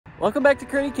Welcome back to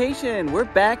Kerney-cation. We're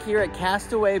back here at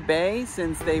Castaway Bay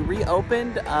since they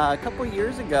reopened a couple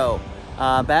years ago,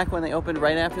 back when they opened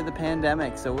right after the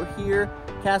pandemic. So we're here,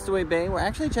 Castaway Bay. We're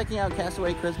actually checking out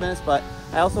Castaway Christmas, but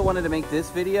I also wanted to make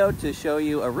this video to show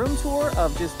you a room tour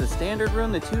of just the standard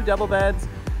room, the 2 double beds,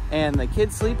 and the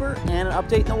kids sleeper, and an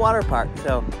update in the water park.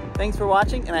 So thanks for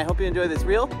watching, and I hope you enjoy this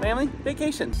real family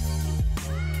vacation.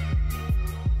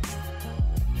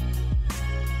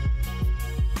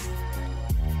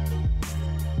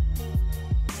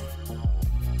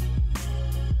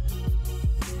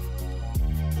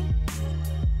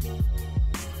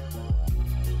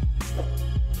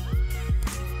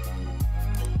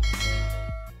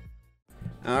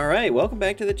 Alright, welcome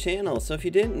back to the channel. So if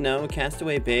you didn't know,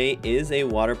 Castaway Bay is a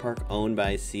water park owned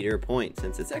by Cedar Point,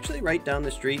 since it's actually right down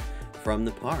the street from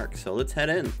the park. So let's head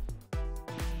in.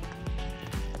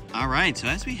 Alright, so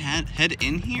as we head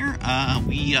in here,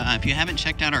 if you haven't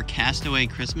checked out our Castaway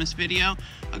Christmas video,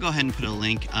 I'll go ahead and put a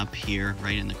link up here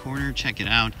right in the corner. Check it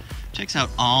out. Checks out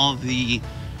all the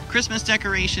Christmas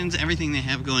decorations, everything they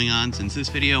have going on, since this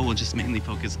video will just mainly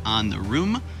focus on the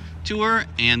room tour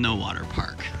and the water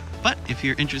park. But if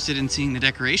you're interested in seeing the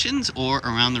decorations or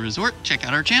around the resort, check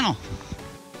out our channel.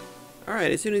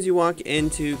 Alright, as soon as you walk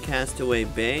into Castaway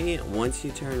Bay, once you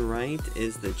turn right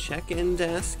is the check-in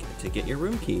desk to get your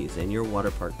room keys and your water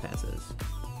park passes.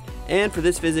 And for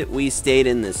this visit, we stayed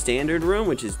in the standard room,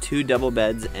 which is 2 double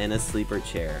beds and a sleeper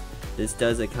chair. This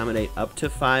does accommodate up to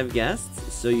 5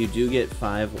 guests, so you do get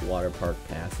 5 water park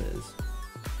passes.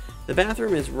 The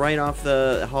bathroom is right off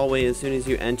the hallway as soon as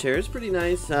you enter. It's pretty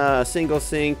nice. Single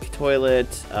sink,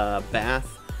 toilet,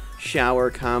 bath, shower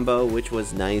combo, which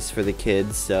was nice for the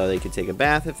kids so they could take a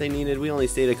bath if they needed. We only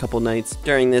stayed a couple nights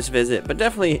during this visit, but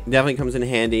definitely comes in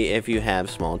handy if you have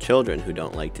small children who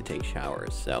don't like to take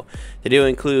showers. So they do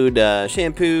include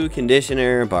shampoo,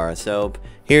 conditioner, bar of soap.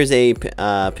 Here's a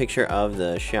picture of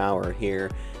the shower here.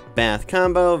 Bath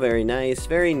combo, very nice,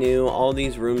 very new. All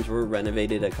these rooms were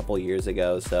renovated a couple years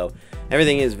ago, so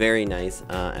everything is very nice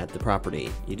at the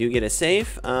property. You do get a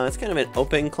safe. It's kind of an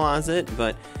open closet,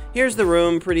 but here's the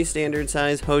room. Pretty standard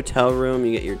size hotel room.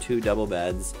 You get your 2 double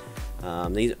beds.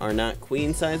 These are not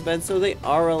queen size beds, so they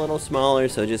are a little smaller,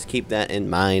 so just keep that in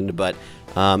mind. But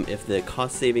if the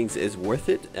cost savings is worth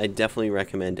it, I definitely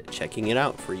recommend checking it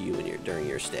out for you during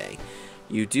your stay.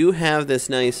 You do have this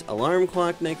nice alarm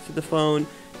clock next to the phone.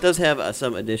 Does have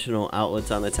some additional outlets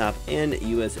on the top and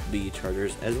USB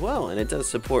chargers as well, and it does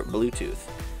support Bluetooth.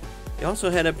 It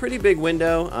also had a pretty big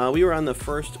window. We were on the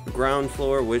first ground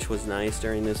floor, which was nice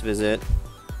during this visit.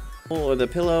 The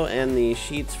pillow and the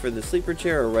sheets for the sleeper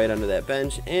chair are right under that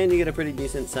bench, and you get a pretty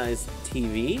decent sized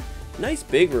TV. Nice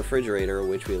big refrigerator,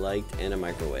 which we liked, and a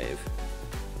microwave.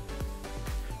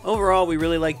 Overall, we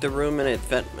really liked the room, and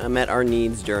it met our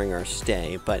needs during our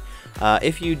stay. But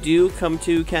if you do come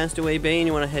to Castaway Bay and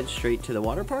you want to head straight to the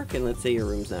water park, and let's say your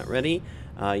room's not ready,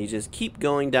 you just keep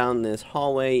going down this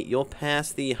hallway. You'll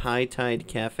pass the High Tide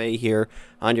Cafe here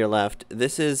on your left.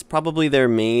 This is probably their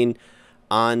main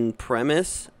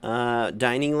on-premise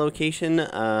dining location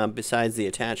besides the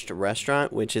attached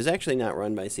restaurant, which is actually not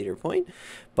run by Cedar Point,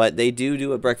 but they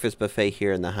do a breakfast buffet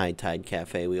here in the High Tide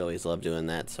Cafe. We always love doing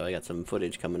that, so I got some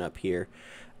footage coming up here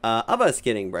of us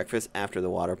getting breakfast after the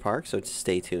water park, so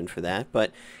stay tuned for that.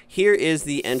 But here is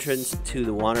the entrance to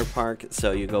the water park.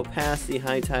 So you go past the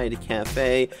High Tide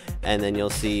Cafe, and then you'll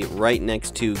see right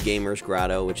next to Gamers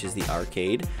Grotto, which is the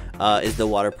arcade, is the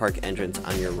water park entrance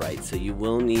on your right. So you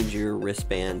will need your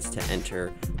wristbands to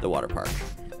enter the water park.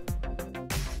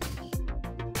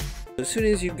 As soon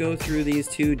as you go through these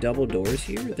 2 double doors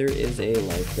here, there is a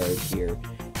lifeguard here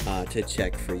to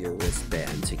check for your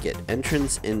wristband to get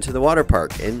entrance into the water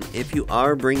park. And if you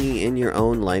are bringing in your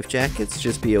own life jackets,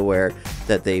 just be aware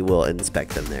that they will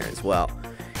inspect them there as well.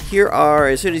 Here are,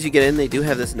 as soon as you get in, they do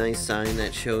have this nice sign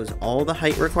that shows all the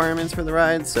height requirements for the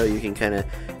ride, so you can kind of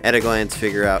at a glance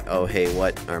figure out, oh hey,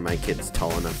 what are my kids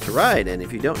tall enough to ride? And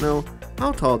if you don't know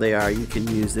how tall they are, you can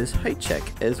use this height check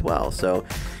as well. So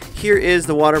here is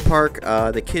the water park.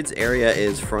 The kids area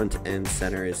is front and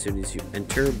center as soon as you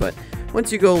enter, but once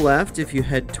you go left, if you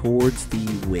head towards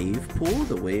the wave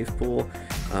pool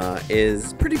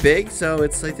is pretty big. So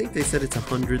it's, I think they said it's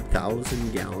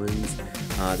 100,000 gallons.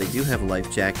 They do have life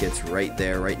jackets right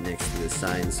there, right next to the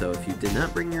sign. So if you did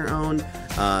not bring your own,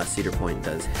 Cedar Point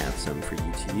does have some for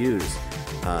you to use.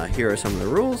 Here are some of the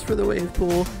rules for the wave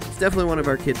pool. It's definitely one of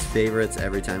our kids' favorites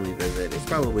every time we visit. It's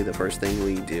probably the first thing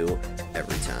we do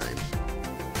every time.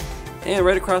 And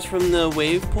right across from the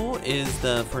wave pool is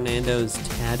the Fernando's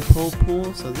Tadpole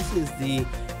Pool. So this is the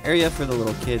area for the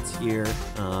little kids here.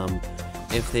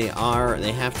 if they are,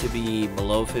 they have to be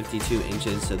below 52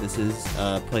 inches. So this is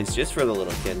a place just for the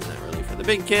little kids, not really for the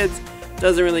big kids.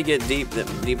 Doesn't really get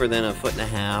deeper than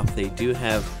 1.5 feet. They do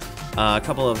have a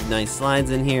couple of nice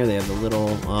slides in here. They have the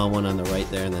little one on the right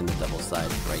there, and then the double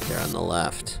slide right there on the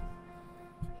left.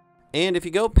 And if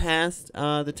you go past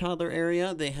the toddler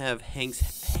area, they have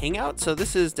Hank's Hangout. So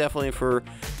this is definitely for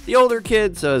the older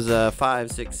kids. So it's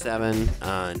 5, 6, 7,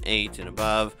 and 8 and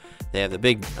above. They have the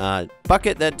big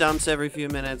bucket that dumps every few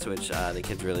minutes, which the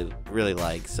kids really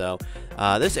like. So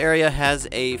this area has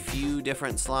a few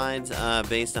different slides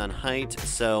based on height.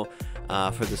 So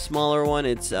for the smaller one,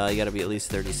 it's you got to be at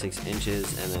least 36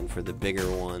 inches, and then for the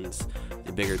bigger ones,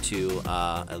 the bigger two,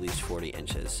 at least 40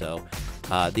 inches. So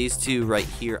these two right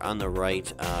here on the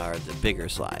right are the bigger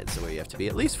slides, so where you have to be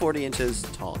at least 40 inches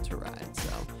tall to ride. So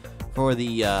for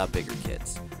the bigger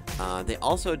kids. They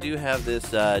also do have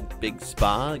this big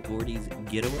spa, Gordy's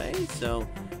Getaway. So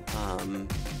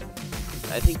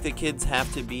I think the kids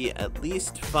have to be at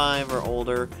least 5 or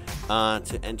older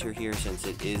to enter here, since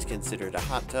it is considered a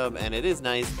hot tub, and it is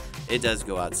nice. It does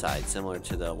go outside, similar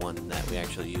to the one that we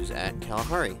actually use at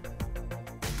Kalahari.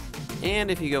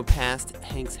 And if you go past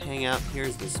Hank's Hangout,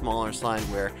 here's the smaller slide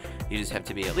where you just have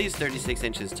to be at least 36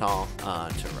 inches tall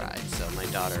to ride. So my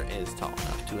daughter is tall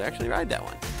enough to actually ride that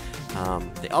one.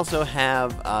 They also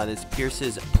have this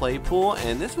Pierce's Play Pool,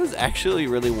 and this was actually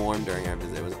really warm during our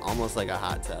visit. It was almost like a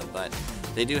hot tub, but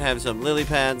they do have some lily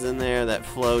pads in there that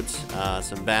float,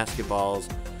 some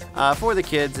basketballs for the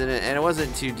kids, and it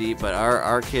wasn't too deep, but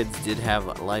our kids did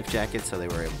have life jackets, so they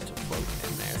were able to float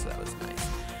in there, so that was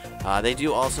nice. They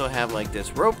do also have like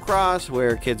this rope cross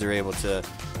where kids are able to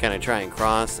kind of try and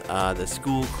cross, the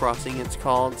school crossing it's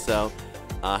called. So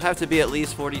have to be at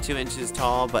least 42 inches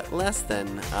tall, but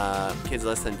kids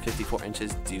less than 54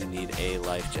 inches do need a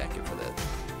life jacket for this.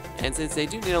 And since they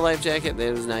do need a life jacket,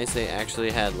 it was nice they actually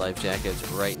had life jackets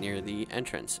right near the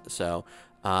entrance. So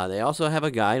they also have a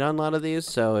guide on a lot of these,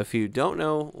 so if you don't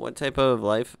know what type of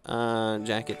life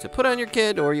jacket to put on your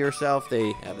kid or yourself,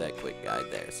 they have that quick guide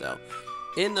there. So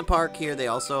in the park here, they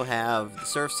also have the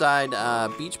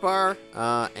Surfside Beach Bar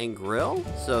and Grill.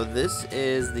 So this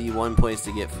is the one place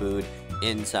to get food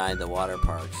inside the water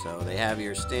park. So they have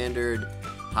your standard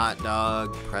hot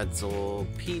dog, pretzel,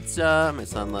 pizza. My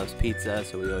son loves pizza,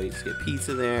 so we always get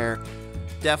pizza there.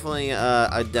 Definitely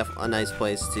a nice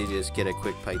place to just get a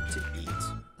quick bite to eat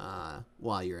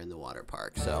while you're in the water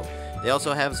park. So they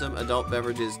also have some adult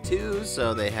beverages too.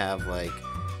 So they have like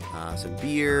some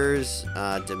beers,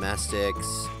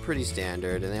 domestics, pretty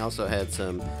standard, and they also had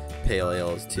some pale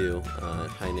ales too,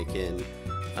 Heineken,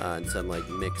 and some like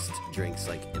mixed drinks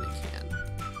like in a can.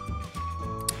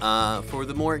 For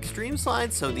the more extreme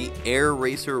slides, so the Air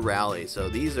Racer Rally. So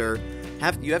these are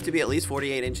you have to be at least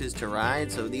 48 inches to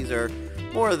ride. So these are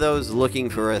more of those looking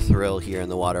for a thrill here in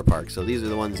the water park. So these are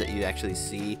the ones that you actually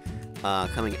see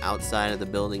coming outside of the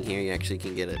building here. You actually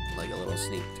can get like a little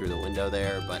sneak through the window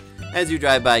there. But as you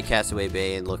drive by Castaway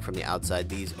Bay and look from the outside,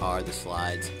 these are the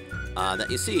slides that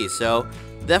you see. So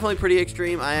definitely pretty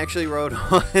extreme. I actually rode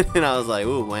one and I was like,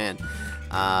 ooh, man,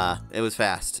 it was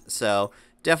fast. So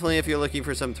definitely, if you're looking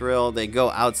for some thrill, they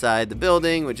go outside the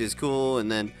building, which is cool,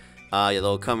 and then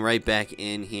they'll come right back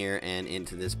in here and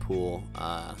into this pool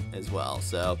as well.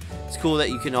 So it's cool that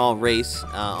you can all race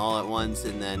all at once,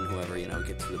 and then whoever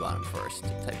gets to the bottom first,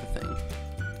 type of thing.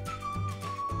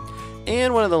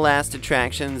 And one of the last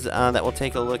attractions that we'll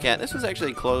take a look at. This was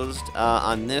actually closed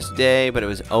on this day, but it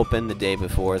was open the day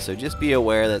before. So just be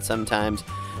aware that sometimes,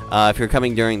 if you're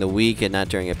coming during the week and not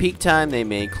during a peak time, they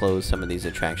may close some of these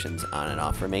attractions on and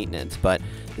off for maintenance. But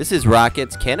this is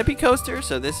Rocket's Canopy Coaster.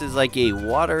 So this is like a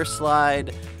water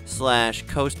slide /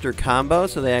 coaster combo.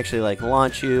 So they actually like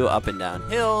launch you up and down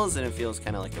hills, and it feels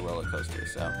kind of like a roller coaster.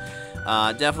 So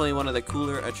definitely one of the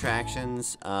cooler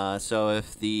attractions. So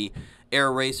if the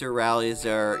Air Racer rallies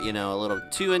are, a little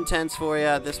too intense for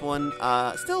you, this one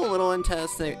still a little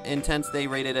intense. They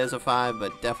rate it as a 5,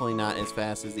 but definitely not as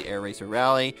fast as the Air Racer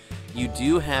rally. You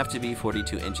do have to be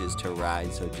 42 inches to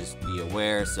ride, so just be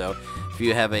aware. So if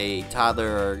you have a toddler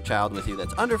or child with you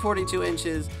that's under 42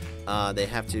 inches,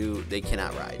 they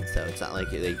cannot ride. So it's not like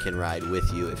they can ride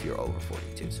with you if you're over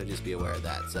 42. So just be aware of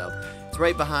that. So it's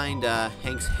right behind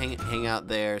Hank's Hangout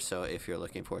there. So if you're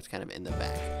looking for it, it's kind of in the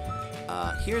back.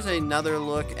 Here's another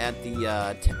look at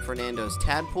the Fernando's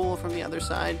Tadpole from the other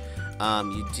side.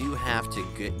 You do have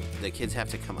to the kids have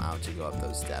to come out to go up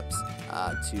those steps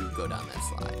to go down that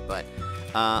slide. But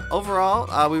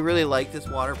overall, we really like this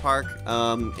water park.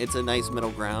 It's a nice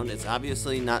middle ground. It's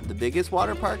obviously not the biggest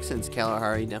water park, since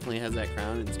Kalahari definitely has that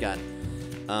crown. It's got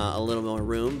a little more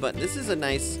room, but this is a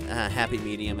nice happy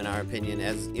medium in our opinion,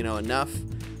 as you know, enough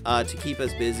to keep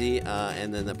us busy,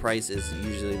 and then the price is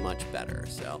usually much better.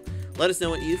 So let us know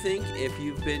what you think if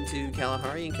you've been to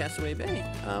Kalahari and Castaway Bay,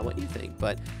 what you think.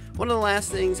 But one of the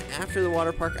last things after the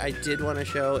water park I did want to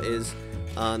show is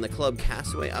on the Club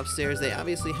Castaway upstairs. They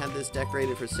obviously had this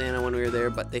decorated for Santa when we were there,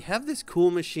 but they have this cool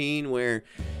machine where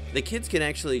the kids can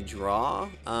actually draw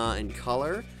and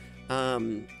color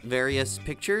various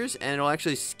pictures, and it'll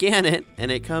actually scan it and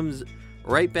it comes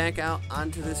right back out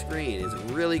onto the screen. It's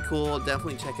really cool.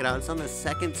 Definitely check it out. It's on the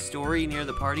second story near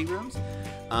the party rooms.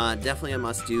 Definitely a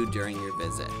must do during your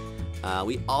visit.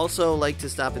 We also like to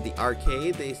stop at the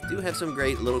arcade. They do have some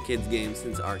great little kids games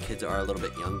since our kids are a little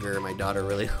bit younger. My daughter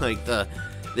really liked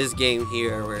this game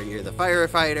here where you're the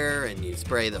firefighter and you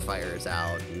spray the fires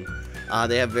out. And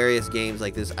they have various games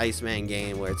like this Iceman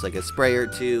game where it's like a spray or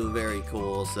two. Very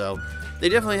cool. So they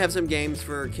definitely have some games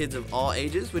for kids of all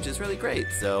ages, which is really great.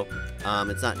 So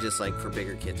it's not just like for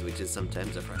bigger kids, which is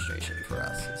sometimes a frustration for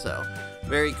us. So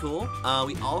very cool.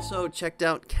 We also checked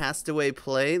out Castaway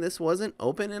Play. This wasn't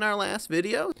open in our last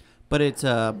video, but it's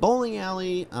a bowling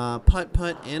alley, putt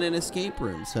putt, and an escape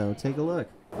room. So take a look.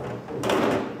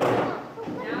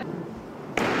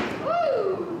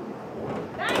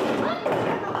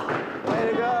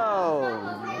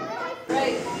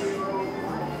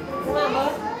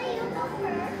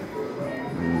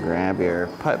 Grab your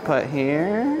putt putt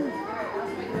here.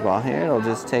 Ball here, it'll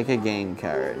just take a game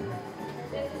card.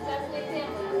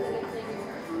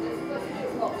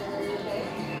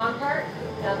 On part.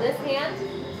 Now this hand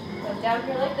goes down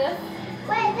here like this.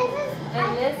 Wait, this is.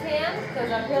 And this hand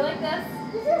goes up here like this.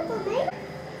 This is for me.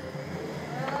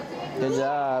 Good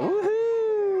job. Woohoo!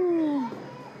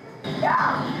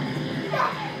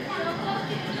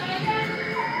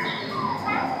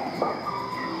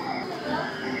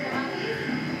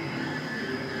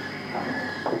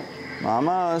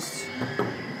 Almost.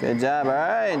 Good job. All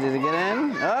right. Did it get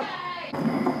in? Up.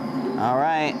 All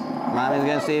right. Mommy's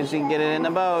going to see if she can get it in the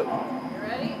boat. You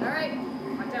ready? All right.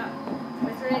 Watch out.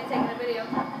 Mr. Red's taking the video.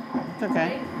 It's okay.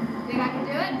 Ready? Think I can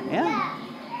do it? Yeah.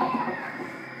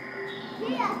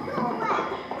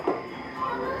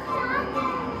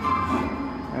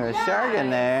 There's a shark in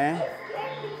there.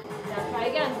 Now try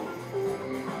again.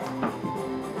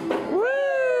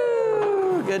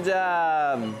 Woo! Good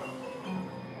job.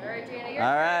 All right, Gina, you're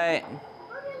All right.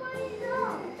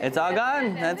 It's all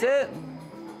gone? That's it?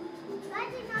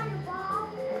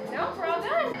 No, we're all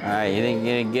done. All right, you think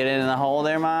you can get it in the hole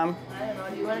there, Mom? I don't know.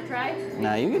 Do you want to try?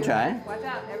 No, you can try. Watch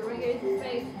out. Everyone get some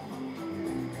space.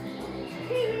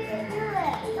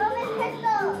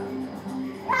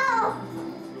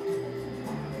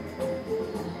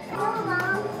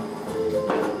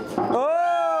 Oh!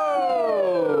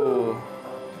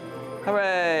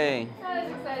 Hooray! Not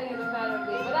as exciting as I thought it would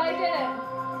be, but I did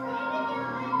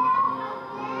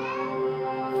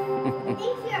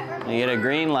it. You get a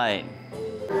green light.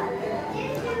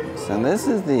 So this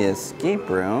is the escape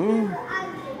room,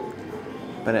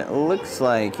 but it looks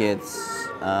like it's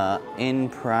in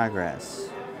progress.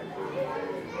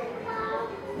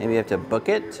 Maybe you have to book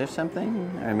it or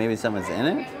something, or maybe someone's in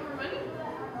it.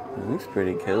 It looks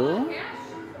pretty cool.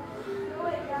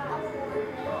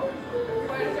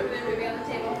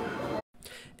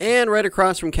 And right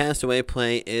across from Castaway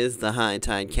Play is the High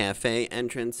Tide Cafe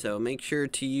entrance, so make sure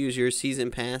to use your season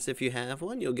pass if you have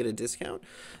one. You'll get a discount,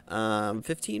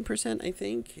 15% I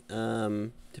think,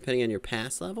 depending on your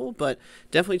pass level. But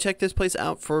definitely check this place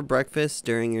out for breakfast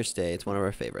during your stay. It's one of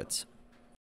our favorites.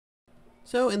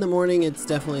 So in the morning, it's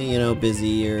definitely,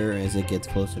 busier as it gets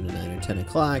closer to 9 or 10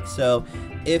 o'clock. So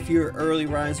if you're an early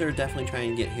riser, definitely try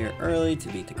and get here early to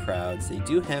beat the crowds. They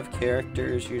do have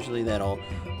characters usually that'll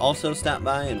also stop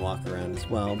by and walk around as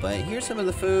well. But here's some of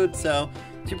the food. So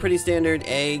it's your pretty standard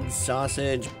eggs,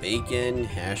 sausage, bacon,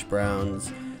 hash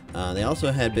browns. They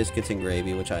also had biscuits and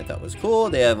gravy, which I thought was cool.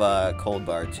 They have a cold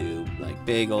bar too, like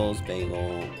bagel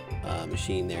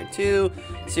machine there too.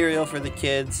 Cereal for the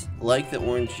kids, like the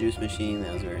orange juice machine,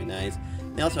 that was very nice.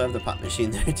 They also have the pop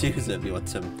machine there too, so if you want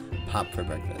some pop for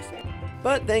breakfast.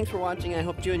 But thanks for watching. I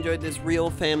hope you enjoyed this real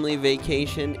family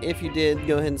vacation. If you did,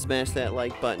 go ahead and smash that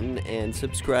like button and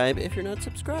subscribe if you're not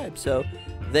subscribed. So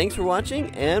thanks for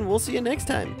watching, and we'll see you next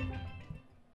time.